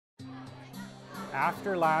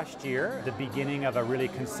After last year, the beginning of a really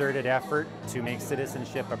concerted effort to make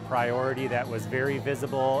citizenship a priority that was very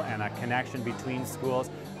visible and a connection between schools,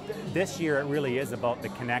 this year it really is about the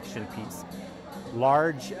connection piece.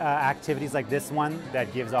 Large activities like this one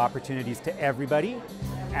that gives opportunities to everybody,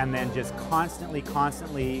 and then just constantly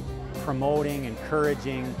promoting,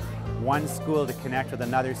 encouraging one school to connect with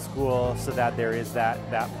another school so that there is that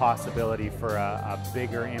possibility for a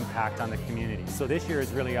bigger impact on the community. So this year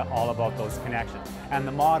is really all about those connections. And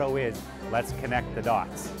the motto is, let's connect the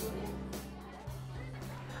dots.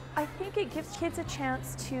 I think it gives kids a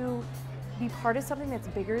chance to be part of something that's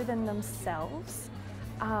bigger than themselves,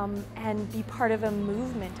 and be part of a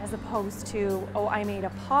movement as opposed to, oh, I made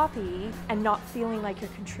a poppy, and not feeling like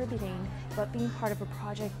you're contributing, but being part of a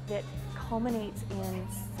project that culminates in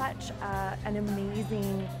such an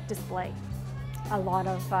amazing display. A lot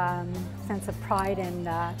of sense of pride,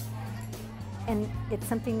 and it's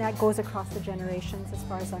something that goes across the generations as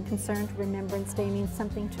far as I'm concerned. Remembrance Day means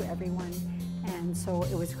something to everyone, and so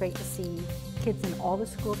it was great to see kids in all the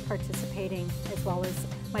schools participating, as well as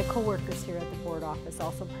my co-workers here at the board office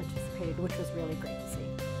also participated, which was really great to see.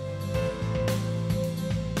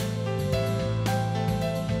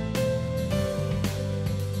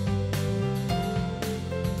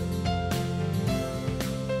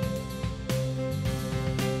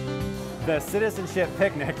 The Citizenship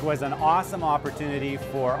Picnic was an awesome opportunity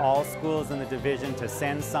for all schools in the division to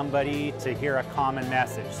send somebody to hear a common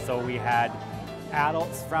message. So we had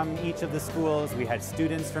adults from each of the schools, we had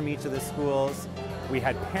students from each of the schools, we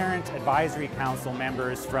had parent advisory council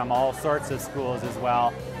members from all sorts of schools as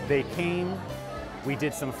well. They came, we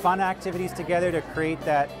did some fun activities together to create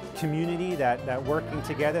that community, that working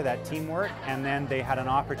together, that teamwork, and then they had an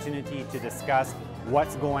opportunity to discuss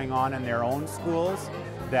what's going on in their own schools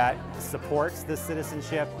that supports the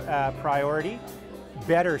citizenship priority.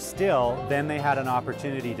 Better still, then they had an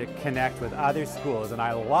opportunity to connect with other schools, and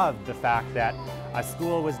I loved the fact that a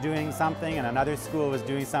school was doing something and another school was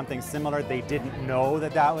doing something similar. They didn't know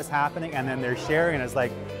that that was happening, and then they're sharing it as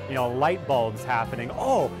like, you know, light bulbs happening.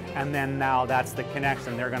 Oh, and then now that's the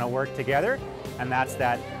connection. They're going to work together, and that's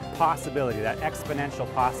that possibility, that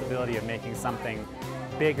exponential possibility of making something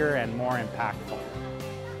bigger and more impactful.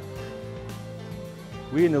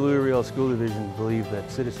 We in the Louisville School Division believe that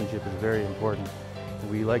citizenship is very important.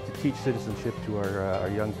 We like to teach citizenship to our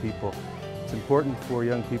young people. It's important for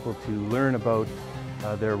young people to learn about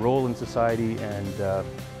their role in society and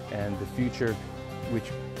the future,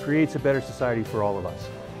 which creates a better society for all of us.